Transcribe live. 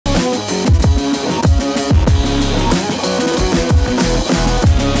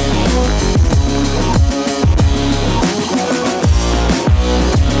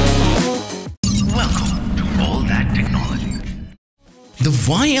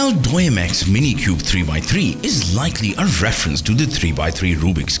DOYMX Mini Cube 3x3 is likely a reference to the 3x3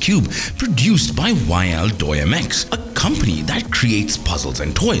 Rubik's Cube produced by DOYMX, a company that creates puzzles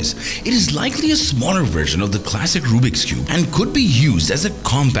and toys. It is likely a smaller version of the classic Rubik's Cube and could be used as a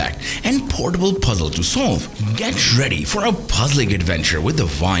compact and portable puzzle to solve. Get ready for a puzzling adventure with the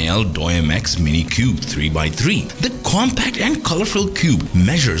DOYMX Mini Cube 3x3. The compact and colorful cube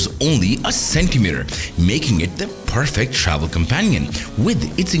measures only a centimeter, making it the perfect travel companion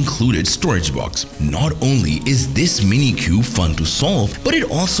with its included storage box. Not only is this mini cube fun to solve, but it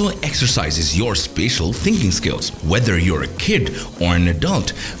also exercises your spatial thinking skills. Whether you're a kid or an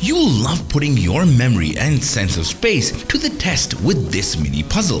adult, you will love putting your memory and sense of space to the test with this mini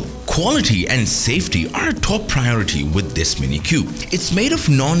puzzle. Quality and safety are a top priority with this mini cube. It's made of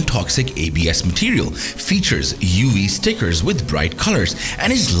non-toxic ABS material, features UV stickers with bright colors,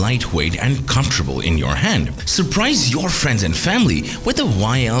 and is lightweight and comfortable in your hand. Surprise your friends and family with the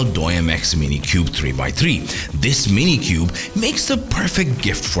DOYMX Mini Cube 3x3. This mini cube makes the perfect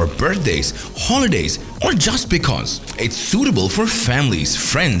gift for birthdays, holidays, or just because. It's suitable for families,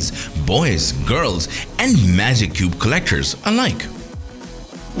 friends, boys, girls, and Magic Cube collectors alike.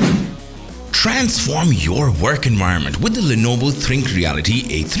 Transform your work environment with the Lenovo Think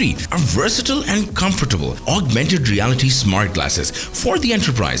Reality A3, a versatile and comfortable augmented reality smart glasses for the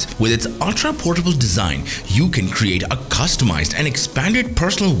enterprise. With its ultra-portable design, you can create a customized and expanded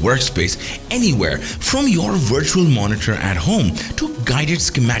personal workspace anywhere, from your virtual monitor at home to guided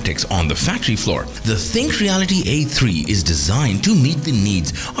schematics on the factory floor. The Think Reality A3 is designed to meet the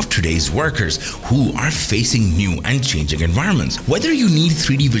needs of today's workers who are facing new and changing environments. Whether you need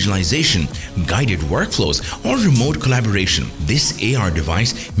 3D visualization, guided workflows, or remote collaboration, this AR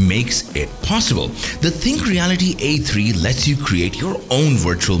device makes it possible. The Think Reality A3 lets you create your own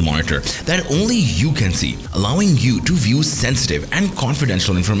virtual monitor that only you can see, allowing you to view sensitive and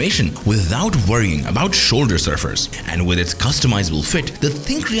confidential information without worrying about shoulder surfers. And with its customizable fit, the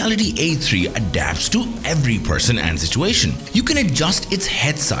Think Reality A3 adapts to every person and situation. You can adjust its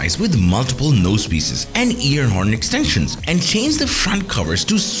head size with multiple nose pieces and ear horn extensions, and change the front covers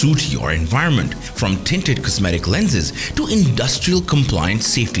to suit your environment. From tinted cosmetic lenses to industrial compliant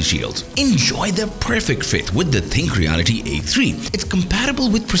safety shields. Enjoy the perfect fit with the Think Reality A3. It's compatible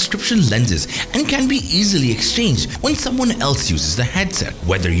with prescription lenses and can be easily exchanged when someone else uses the headset.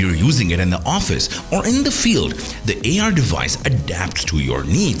 Whether you're using it in the office or in the field, the AR device adapts to your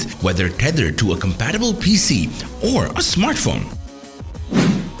needs, whether tethered to a compatible PC or a smartphone.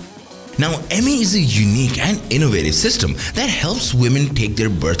 Now, EMME is a unique and innovative system that helps women take their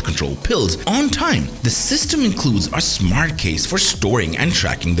birth control pills on time. The system includes a smart case for storing and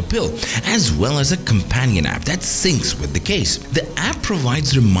tracking the pill, as well as a companion app that syncs with the case. The app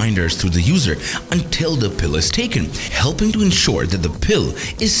provides reminders to the user until the pill is taken, helping to ensure that the pill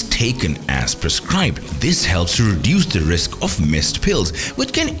is taken as prescribed. This helps to reduce the risk of missed pills,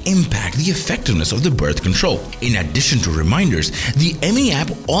 which can impact the effectiveness of the birth control. In addition to reminders, the EMME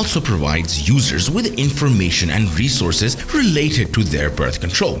app also provides users with information and resources related to their birth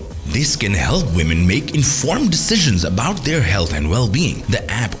control. This can help women make informed decisions about their health and well-being. The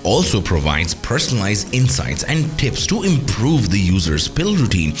app also provides personalized insights and tips to improve the user's pill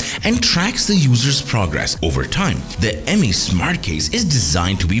routine and tracks the user's progress over time. The EMME Smart Case is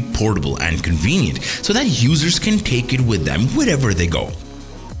designed to be portable and convenient so that users can take it with them wherever they go.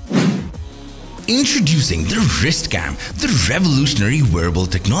 Introducing the WristCam, the revolutionary wearable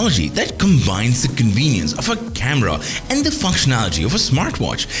technology that combines the convenience of a camera and the functionality of a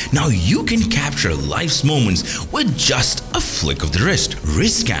smartwatch. Now you can capture life's moments with just a flick of the wrist.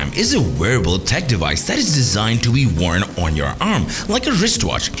 WristCam is a wearable tech device that is designed to be worn on your arm like a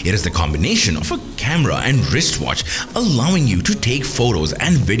wristwatch. It is the combination of a camera and wristwatch, allowing you to take photos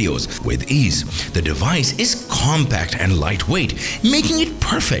and videos with ease. The device is compact and lightweight, making it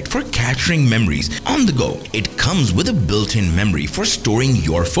perfect for capturing memories on the go. It comes with a built-in memory for storing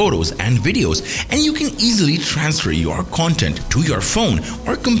your photos and videos, and you can easily transfer your content to your phone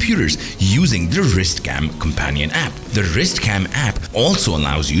or computers using the WristCam companion app. The WristCam app also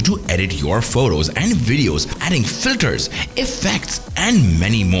allows you to edit your photos and videos, adding filters, effects, and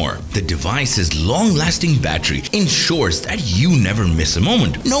many more. The device's long-lasting battery ensures that you never miss a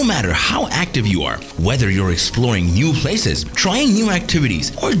moment, no matter how active you are. Whether you're exploring new places, trying new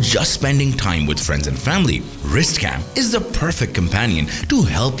activities, or just spending time with friends and family, WristCam is the perfect companion to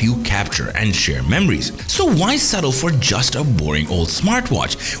help you capture and share memories. So why settle for just a boring old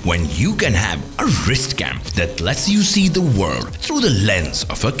smartwatch when you can have a WristCam that lets you see the world through the lens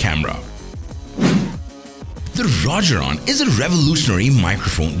of a camera? The Rogeron is a revolutionary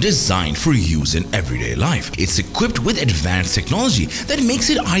microphone designed for use in everyday life. It's equipped with advanced technology that makes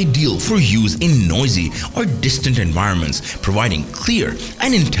it ideal for use in noisy or distant environments, providing clear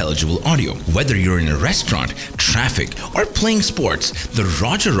and intelligible audio. Whether you're in a restaurant, traffic, or playing sports, the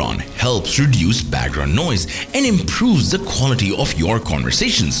Rogeron helps reduce background noise and improves the quality of your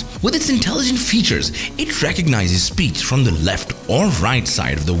conversations. With its intelligent features, it recognizes speech from the left or right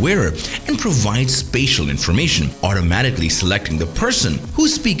side of the wearer and provides spatial information, automatically selecting the person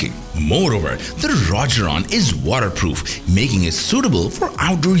who's speaking. Moreover, the Rogeron is waterproof, making it suitable for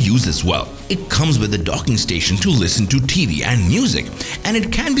outdoor use as well. It comes with a docking station to listen to TV and music, and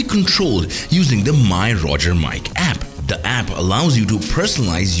it can be controlled using the My Roger Mic app. The app allows you to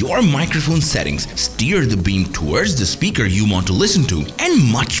personalize your microphone settings, steer the beam towards the speaker you want to listen to, and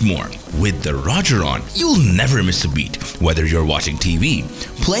much more. With the Rogeron, you'll never miss a beat, whether you're watching TV,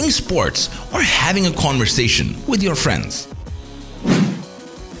 playing sports, or having a conversation with your friends.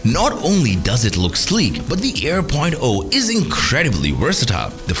 Not only does it look sleek, but the Air 0.0 is incredibly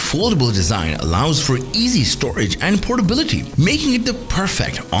versatile. The foldable design allows for easy storage and portability, making it the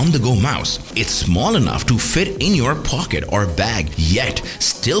perfect on-the-go mouse. It's small enough to fit in your pocket or bag, yet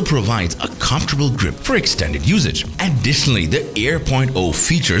still provides a comfortable grip for extended usage. Additionally, the Air 0.0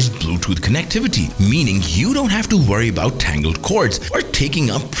 features Bluetooth connectivity, meaning you don't have to worry about tangled cords or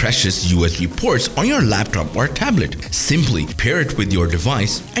taking up precious USB ports on your laptop or tablet. Simply pair it with your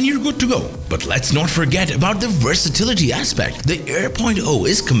device and you're good to go. But let's not forget about the versatility aspect. The Air 0.0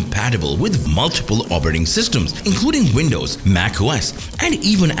 is compatible with multiple operating systems, including Windows, macOS, and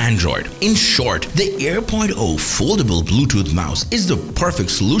even Android. In short, the Air 0.0 foldable Bluetooth mouse is the perfect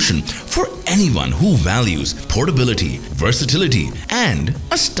solution for anyone who values portability, versatility, and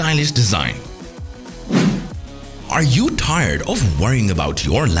a stylish design. Are you tired of worrying about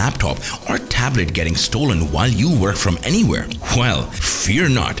your laptop or tablet getting stolen while you work from anywhere? Well, fear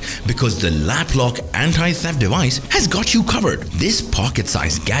not, because the Lok AntiTheft device has got you covered. This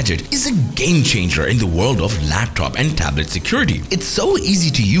pocket-sized gadget is a game changer in the world of laptop and tablet security. It's so easy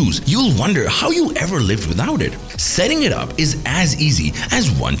to use, you'll wonder how you ever lived without it. Setting it up is as easy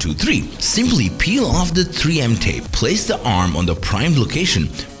as 1, 2, 3. Simply peel off the 3M tape, place the arm on the primed location,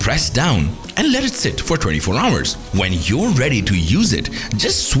 press down, and let it sit for 24 hours. When you're ready to use it,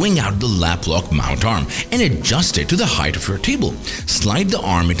 just swing out the Lok mount arm and adjust it to the height of your table. Slide the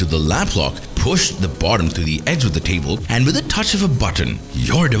arm into the Lok, push the bottom to the edge of the table, and with a touch of a button,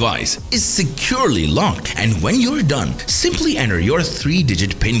 your device is securely locked. And when you're done, simply enter your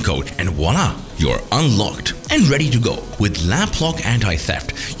 3-digit PIN code and voila! You're unlocked and ready to go. With Lok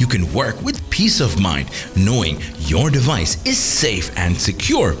AntiTheft, you can work with peace of mind knowing your device is safe and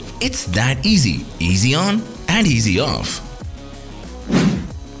secure. It's that easy. Easy on and easy off.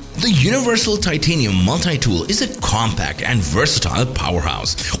 The Universal Titanium Multi-Tool is a compact and versatile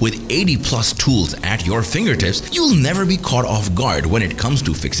powerhouse. With 80+ tools at your fingertips, you'll never be caught off guard when it comes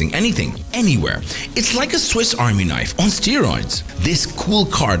to fixing anything, anywhere. It's like a Swiss Army knife on steroids. This cool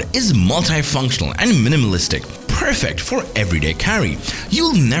card is multifunctional and minimalistic, perfect for everyday carry.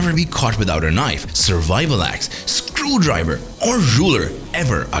 You'll never be caught without a knife, survival axe, screwdriver, or ruler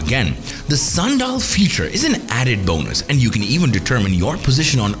ever again. The sundial feature is an added bonus, and you can even determine your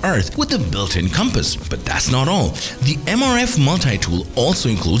position on Earth with a built-in compass. But that's not all. The MRF multi-tool also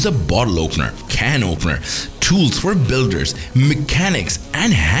includes a bottle opener, can opener, tools for builders, mechanics,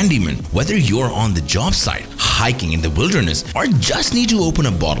 and handymen. Whether you're on the job site, hiking in the wilderness, or just need to open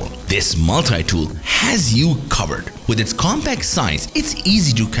a bottle, this multi-tool has you covered. With its compact size, it's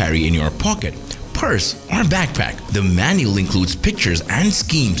easy to carry in your pocket, purse, or backpack. The manual includes pictures and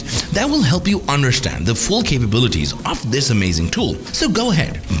schemes that will help you understand the full capabilities of this amazing tool. So go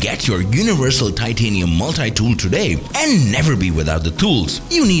ahead, get your Universal Titanium Multi-Tool today and never be without the tools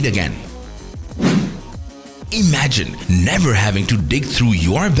you need again. Imagine never having to dig through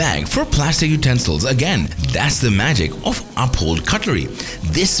your bag for plastic utensils again. That's the magic of Uphold Cutlery.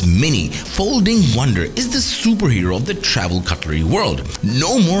 This mini folding wonder is the superhero of the travel cutlery world.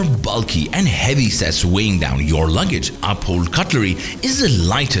 No more bulky and heavy sets weighing down your luggage. Uphold Cutlery is the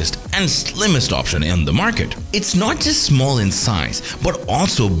lightest and slimmest option in the market. It's not just small in size, but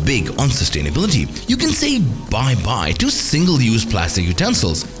also big on sustainability. You can say bye-bye to single-use plastic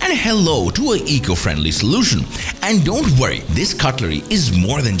utensils and hello to an eco-friendly solution. solution. And don't worry, this cutlery is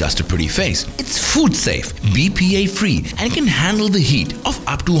more than just a pretty face. It's food safe, BPA free, and can handle the heat of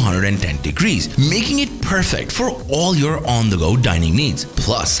up to 110 degrees, making it perfect for all your on-the-go dining needs.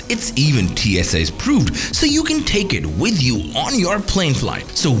 Plus, it's even TSA approved, so you can take it with you on your plane flight.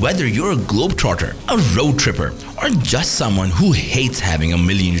 So whether you're a globetrotter, a road tripper, or just someone who hates having a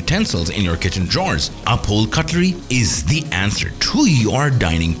million utensils in your kitchen drawers, Uphold Cutlery is the answer to your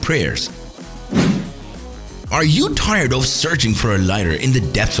dining prayers. Are you tired of searching for a lighter in the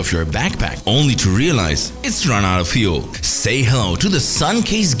depths of your backpack only to realize it's run out of fuel? Say hello to the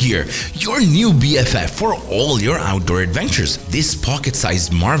Suncase gear, your new BFF for all your outdoor adventures. This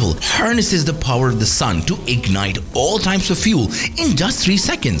pocket-sized marvel harnesses the power of the sun to ignite all types of fuel in just 3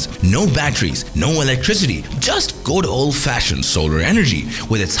 seconds. No batteries, no electricity, just good old-fashioned solar energy.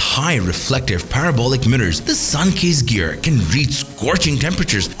 With its high reflective parabolic mirrors, the Suncase gear can reach scorching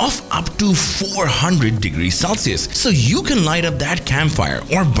temperatures of up to 400 degrees Celsius, so you can light up that campfire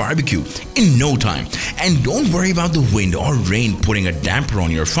or barbecue in no time. And don't worry about the wind or rain putting a damper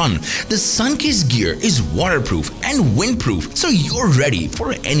on your fun. The Suncase gear is waterproof and windproof, so you're ready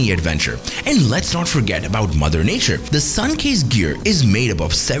for any adventure. And let's not forget about Mother Nature. The Suncase gear is made up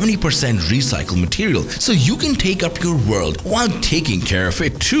of 70% recycled material, so you can take up your world while taking care of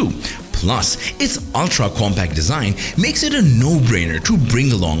it too. Plus, its ultra-compact design makes it a no-brainer to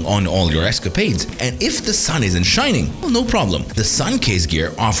bring along on all your escapades. And if the sun isn't shining, well, no problem. The Suncase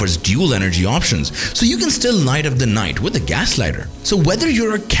gear offers dual energy options, so you can still light up the night with a gas lighter. So whether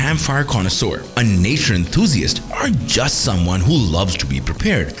you're a campfire connoisseur, a nature enthusiast, or just someone who loves to be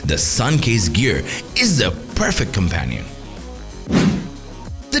prepared, the Suncase gear is the perfect companion.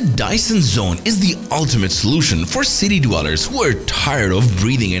 The Dyson Zone is the ultimate solution for city dwellers who are tired of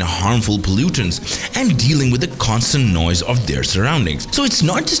breathing in harmful pollutants and dealing with the constant noise of their surroundings. So it's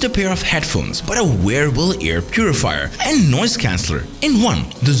not just a pair of headphones, but a wearable air purifier and noise canceller in one.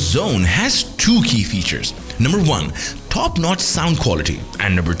 The Zone has 2 key features. Number 1, top-notch sound quality,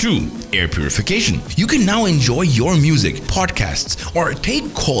 and number 2, air purification. You can now enjoy your music, podcasts, or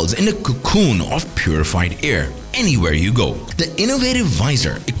take calls in a cocoon of purified air anywhere you go. The innovative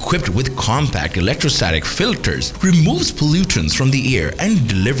visor, equipped with compact electrostatic filters, removes pollutants from the air and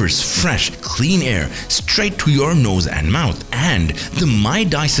delivers fresh, clean air straight to your nose and mouth. And the My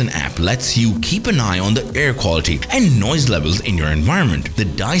Dyson app lets you keep an eye on the air quality and noise levels in your environment. The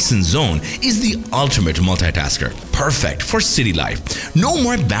Dyson Zone is the ultimate multitasker, perfect for city life. No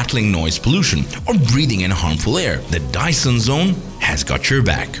more battling noise pollution or breathing in harmful air. The Dyson Zone has got your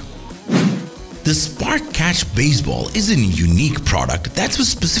back. The Spark Catch Baseball is a unique product that was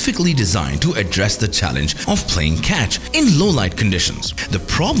specifically designed to address the challenge of playing catch in low-light conditions. The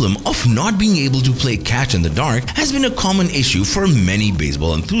problem of not being able to play catch in the dark has been a common issue for many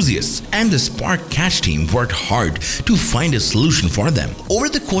baseball enthusiasts, and the Spark Catch team worked hard to find a solution for them. Over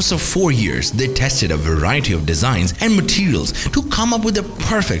the course of 4 years, they tested a variety of designs and materials to come up with a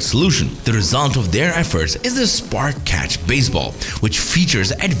perfect solution. The result of their efforts is the Spark Catch Baseball, which features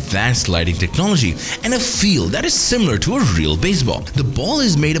advanced lighting technology and a feel that is similar to a real baseball. The ball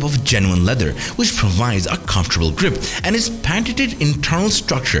is made up of genuine leather, which provides a comfortable grip, and its patented internal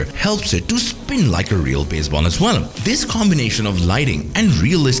structure helps it to spin like a real baseball as well. This combination of lighting and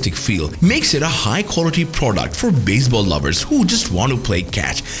realistic feel makes it a high-quality product for baseball lovers who just want to play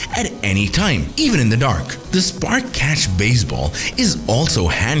catch at any time, even in the dark. The Spark Catch Baseball is also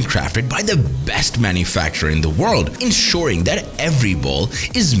handcrafted by the best manufacturer in the world, ensuring that every ball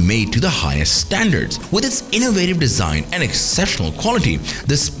is made to the highest standards. With its innovative design and exceptional quality,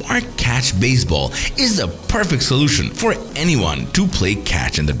 the Spark Catch Baseball is the perfect solution for anyone to play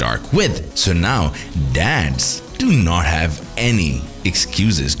catch in the dark with. So now, dads do not have any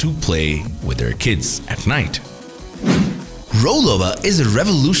excuses to play with their kids at night. Rollova is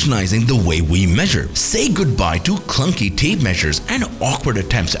revolutionizing the way we measure. Say goodbye to clunky tape measures and awkward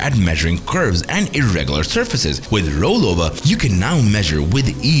attempts at measuring curves and irregular surfaces. With Rollova, you can now measure with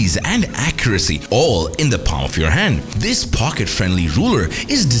ease and accuracy, all in the palm of your hand. This pocket-friendly ruler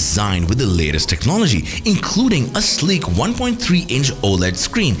is designed with the latest technology, including a sleek 1.3-inch OLED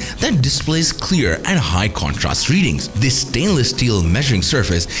screen that displays clear and high-contrast readings. This stainless steel measuring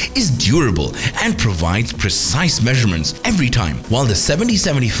surface is durable and provides precise measurements every every time, while the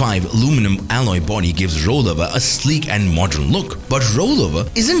 7075 aluminum alloy body gives Rollova a sleek and modern look. But Rollova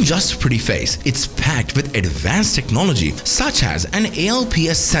isn't just a pretty face, it's packed with advanced technology such as an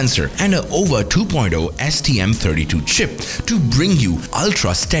ALPS sensor and an OVA 2.0 STM32 chip to bring you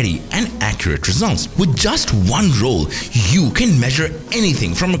ultra steady and accurate results. With just one roll, you can measure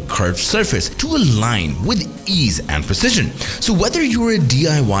anything from a curved surface to a line with ease and precision. So whether you're a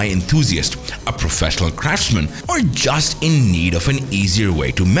DIY enthusiast, a professional craftsman, or just in need of an easier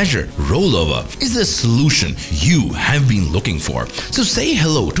way to measure, Rollova is the solution you have been looking for. So say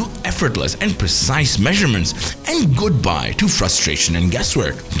hello to effortless and precise measurements and goodbye to frustration and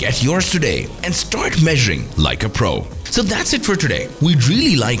guesswork. Get yours today and start measuring like a pro. So that's it for today. We'd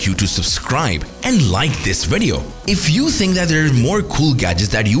really like you to subscribe and like this video. If you think that there are more cool gadgets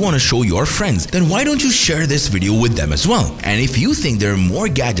that you want to show your friends, then why don't you share this video with them as well? And if you think there are more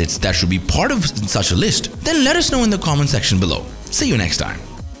gadgets that should be part of such a list, then let us know in the comment section below. See you next time.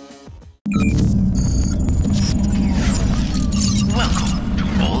 Welcome to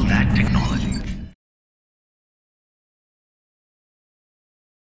All That Technology.